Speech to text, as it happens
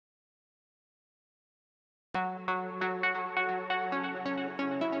There's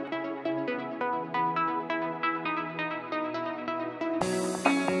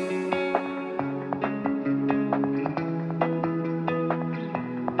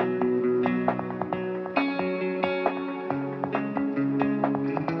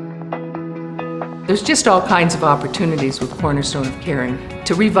just all kinds of opportunities with Cornerstone of Caring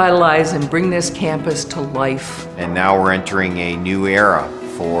to revitalize and bring this campus to life. And now we're entering a new era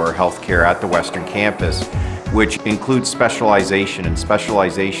for healthcare at the Western Campus, which includes specialization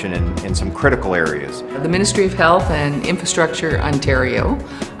in some critical areas. The Ministry of Health and Infrastructure Ontario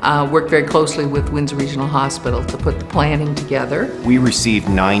worked very closely with Windsor Regional Hospital to put the planning together. We received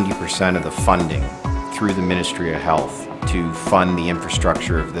 90% of the funding through the Ministry of Health to fund the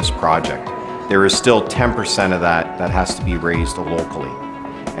infrastructure of this project. There is still 10% of that has to be raised locally.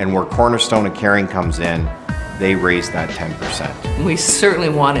 And where Cornerstone of Caring comes in, they raise that 10%. We certainly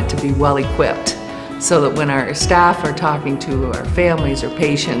want it to be well equipped so that when our staff are talking to our families or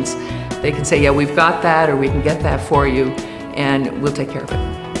patients, they can say, yeah, we've got that, or we can get that for you, and we'll take care of it.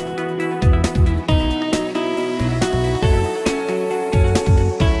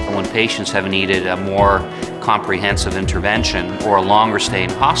 When patients have needed a more comprehensive intervention or a longer stay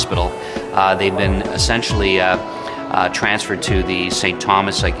in hospital, they've been essentially transferred to the St.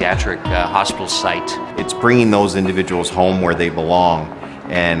 Thomas Psychiatric Hospital site. It's bringing those individuals home where they belong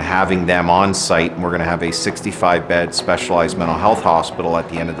and having them on site. We're going to have a 65-bed specialized mental health hospital at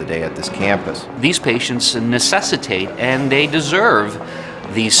the end of the day at this campus. These patients necessitate and they deserve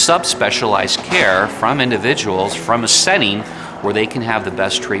the subspecialized care from individuals from a setting where they can have the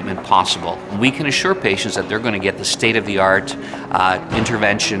best treatment possible. We can assure patients that they're going to get the state-of-the-art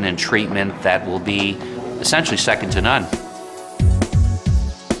intervention and treatment that will be essentially second to none.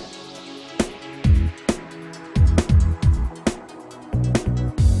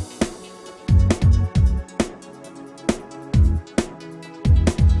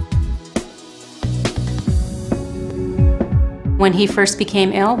 When he first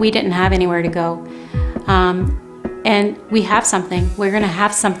became ill, we didn't have anywhere to go. And we have something. We're going to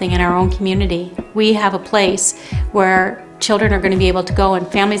have something in our own community. We have a place where children are going to be able to go and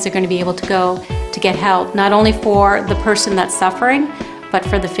families are going to be able to go to get help, not only for the person that's suffering, but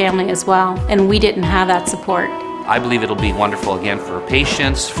for the family as well. And we didn't have that support. I believe it'll be wonderful again for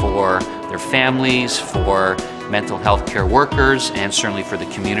patients, for their families, for mental health care workers, and certainly for the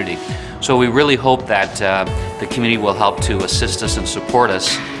community. So we really hope that the community will help to assist us and support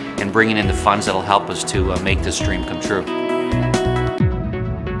us and bringing in the funds that will help us to make this dream come true.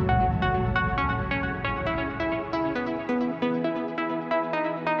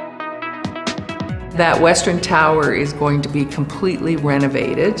 That Western Tower is going to be completely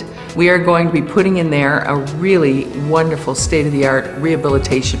renovated. We are going to be putting in there a really wonderful state-of-the-art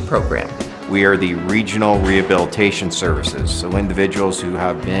rehabilitation program. We are the regional rehabilitation services, so individuals who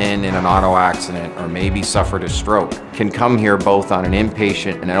have been in an auto accident or maybe suffered a stroke can come here both on an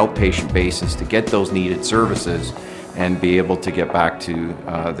inpatient and an outpatient basis to get those needed services and be able to get back to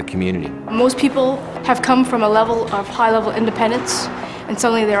the community. Most people have come from a level of high-level independence and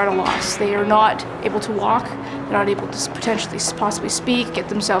suddenly they're at a loss. They are not able to walk, they're not able to potentially possibly speak, get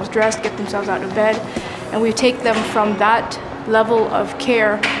themselves dressed, get themselves out of bed, and we take them from that level of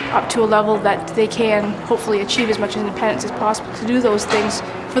care up to a level that they can hopefully achieve as much independence as possible to do those things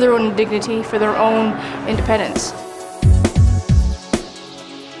for their own dignity, for their own independence.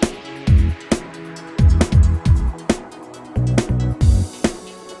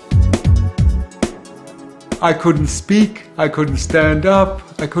 I couldn't speak, I couldn't stand up,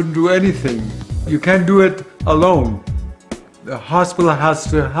 I couldn't do anything. You can't do it alone. The hospital has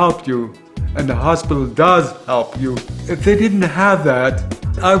to help you, and the hospital does help you. If they didn't have that,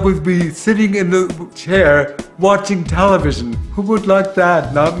 I would be sitting in the chair watching television. Who would like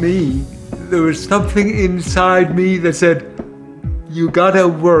that? Not me. There was something inside me that said, you gotta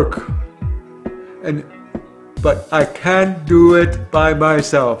work. But I can't do it by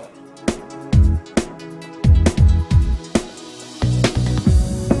myself.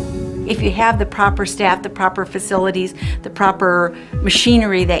 If you have the proper staff, the proper facilities, the proper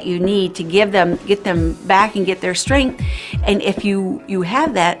machinery that you need to get them back and get their strength, and if you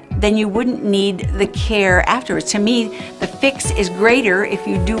have that, then you wouldn't need the care afterwards. To me, the fix is greater if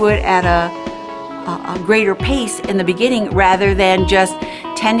you do it at a greater pace in the beginning rather than just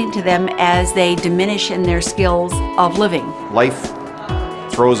tending to them as they diminish in their skills of living. Life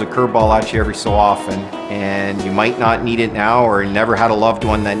throws a curveball at you every so often, and you might not need it now or never had a loved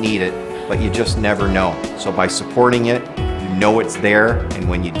one that need it, but you just never know. So by supporting it, you know it's there, and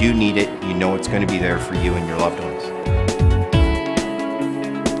when you do need it, you know it's going to be there for you and your loved ones.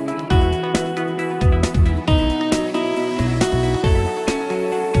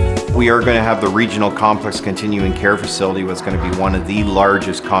 We are going to have the Regional Complex Continuing Care Facility, what's going to be one of the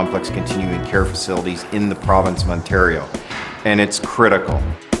largest complex continuing care facilities in the province of Ontario. And it's critical.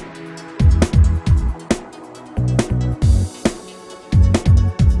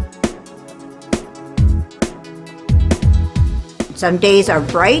 Some days are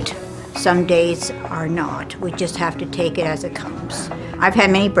bright, some days are not. We just have to take it as it comes. I've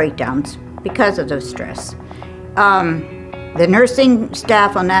had many breakdowns because of the stress. The nursing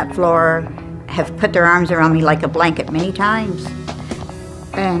staff on that floor have put their arms around me like a blanket many times.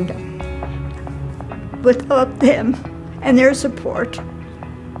 And without them and their support,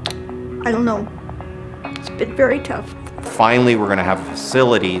 I don't know, it's been very tough. Finally, we're going to have a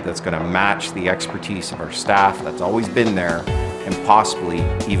facility that's going to match the expertise of our staff that's always been there, and possibly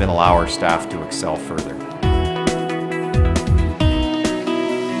even allow our staff to excel further.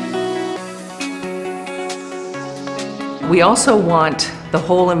 We also want the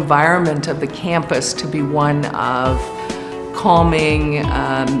whole environment of the campus to be one of calming,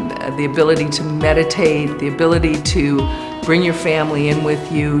 the ability to meditate, the ability to bring your family in with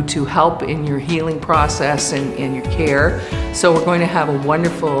you to help in your healing process and in your care. So we're going to have a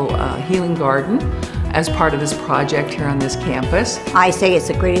wonderful healing garden as part of this project here on this campus. I say it's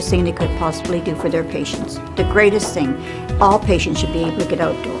the greatest thing they could possibly do for their patients. The greatest thing. All patients should be able to get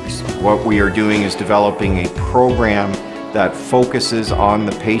outdoors. What we are doing is developing a program that focuses on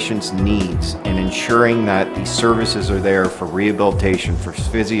the patient's needs and ensuring that these services are there for rehabilitation, for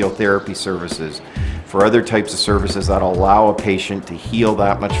physiotherapy services, for other types of services that allow a patient to heal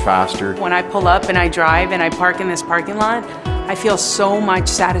that much faster. When I pull up and I drive and I park in this parking lot, I feel so much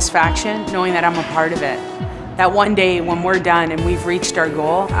satisfaction knowing that I'm a part of it. That one day when we're done and we've reached our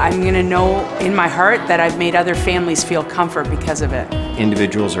goal, I'm going to know in my heart that I've made other families feel comfort because of it.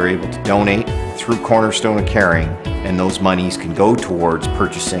 Individuals are able to donate through Cornerstone of Caring, and those monies can go towards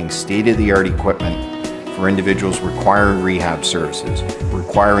purchasing state-of-the-art equipment for individuals requiring rehab services,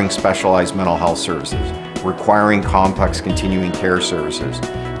 requiring specialized mental health services, requiring complex continuing care services.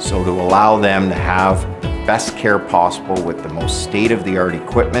 So to allow them to have the best care possible with the most state-of-the-art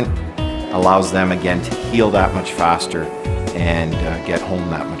equipment allows them again to heal that much faster and get home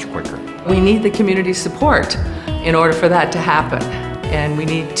that much quicker. We need the community support in order for that to happen, and we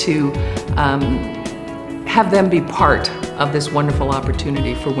need to have them be part of this wonderful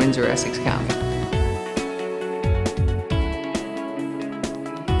opportunity for Windsor-Essex County.